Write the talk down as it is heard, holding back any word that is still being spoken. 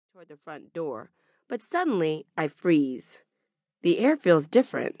toward the front door, but suddenly I freeze. The air feels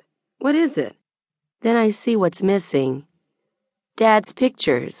different. What is it? Then I see what's missing. Dad's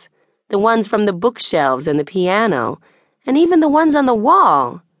pictures, the ones from the bookshelves and the piano, and even the ones on the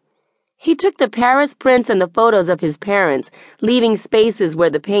wall. He took the Paris prints and the photos of his parents, leaving spaces where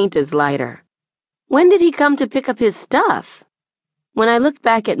the paint is lighter. When did he come to pick up his stuff? When I look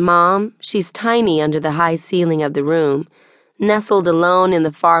back at Mom, she's tiny under the high ceiling of the room, nestled alone in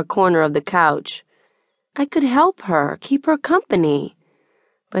the far corner of the couch. I could help her, keep her company.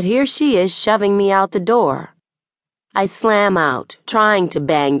 But here she is shoving me out the door. I slam out, trying to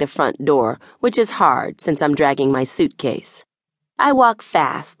bang the front door, which is hard since I'm dragging my suitcase. I walk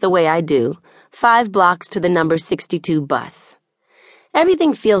fast, the way I do, 5 blocks to the number 62 bus.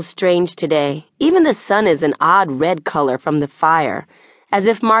 Everything feels strange today. Even the sun is an odd red color from the fire, as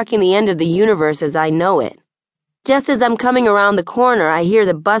if marking the end of the universe as I know it. Just as I'm coming around the corner, I hear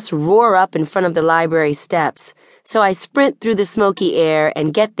the bus roar up in front of the library steps, so I sprint through the smoky air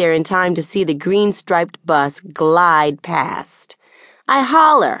and get there in time to see the green-striped bus glide past. I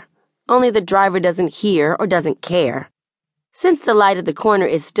holler, only the driver doesn't hear or doesn't care. Since the light at the corner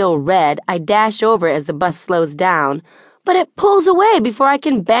is still red, I dash over as the bus slows down, but it pulls away before I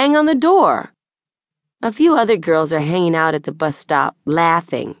can bang on the door. A few other girls are hanging out at the bus stop,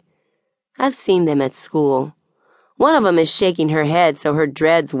 laughing. I've seen them at school. One of them is shaking her head so her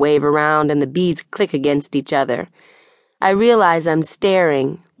dreads wave around and the beads click against each other. I realize I'm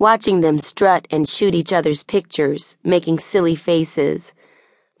staring, watching them strut and shoot each other's pictures, making silly faces.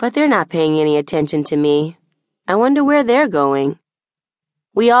 But they're not paying any attention to me. I wonder where they're going.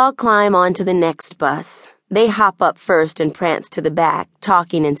 We all climb onto the next bus. They hop up first and prance to the back,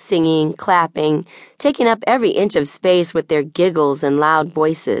 talking and singing, clapping, taking up every inch of space with their giggles and loud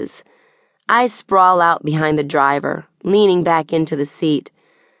voices. I sprawl out behind the driver, leaning back into the seat.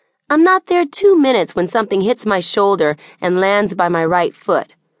 I'm not there 2 minutes when something hits my shoulder and lands by my right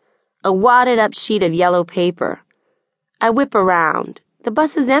foot. A wadded up sheet of yellow paper. I whip around. The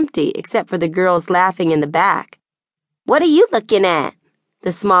bus is empty except for the girls laughing in the back. "What are you looking at?"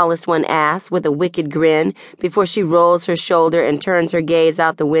 the smallest one asks with a wicked grin before she rolls her shoulder and turns her gaze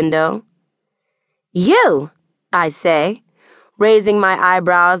out the window. "You," I say, raising my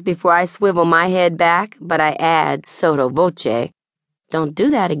eyebrows before I swivel my head back, but I add, sotto voce, "Don't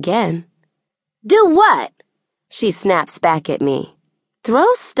do that again." "Do what?" she snaps back at me. "Throw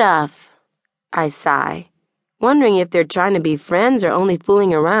stuff," I sigh, wondering if they're trying to be friends or only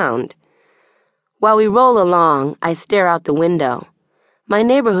fooling around. While we roll along, I stare out the window. My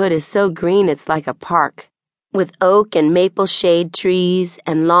neighborhood is so green it's like a park, with oak and maple shade trees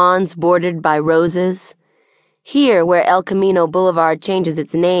and lawns bordered by roses. Here, where El Camino Boulevard changes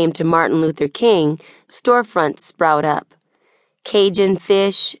its name to Martin Luther King, storefronts sprout up. Cajun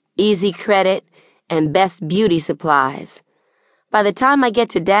fish, easy credit, and best beauty supplies. By the time I get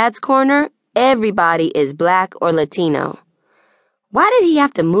to Dad's corner, everybody is black or Latino. Why did he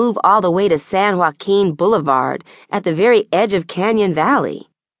have to move all the way to San Joaquin Boulevard at the very edge of Canyon Valley?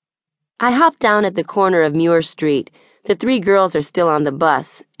 I hop down at the corner of Muir Street. The 3 girls are still on the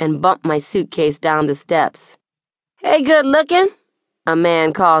bus and bump my suitcase down the steps. "Hey, good looking," a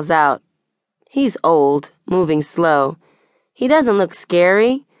man calls out. He's old, moving slow. He doesn't look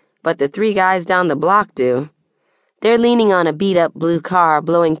scary, but the 3 guys down the block do. They're leaning on a beat-up blue car,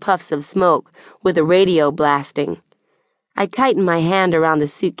 blowing puffs of smoke, with a radio blasting. I tighten my hand around the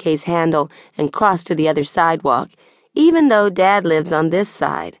suitcase handle and cross to the other sidewalk, even though Dad lives on this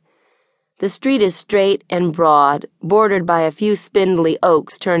side. The street is straight and broad, bordered by a few spindly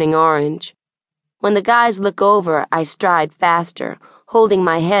oaks turning orange. When the guys look over, I stride faster, holding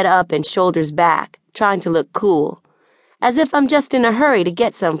my head up and shoulders back, trying to look cool, as if I'm just in a hurry to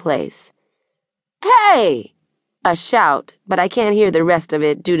get someplace. "Hey!" a shout, but I can't hear the rest of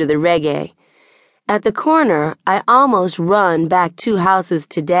it due to the reggae. At the corner, I almost run back 2 houses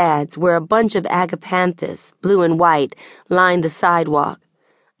to Dad's where a bunch of agapanthus, blue and white, line the sidewalk.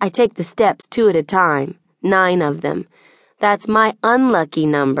 I take the steps 2 at a time, 9 of them. That's my unlucky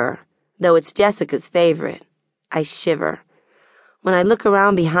number, though it's Jessica's favorite. I shiver. When I look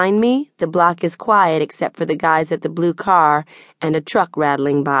around behind me, the block is quiet except for the guys at the blue car and a truck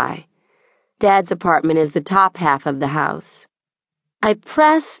rattling by. Dad's apartment is the top half of the house. I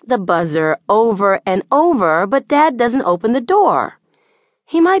press the buzzer over and over, but Dad doesn't open the door.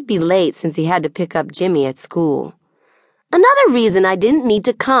 He might be late since he had to pick up Jimmy at school. Another reason I didn't need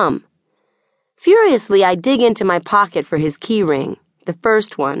to come. Furiously, I dig into my pocket for his key ring. The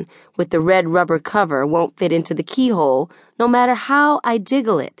first one, with the red rubber cover, won't fit into the keyhole, no matter how I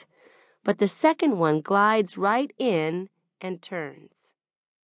jiggle it. But the second one glides right in and turns.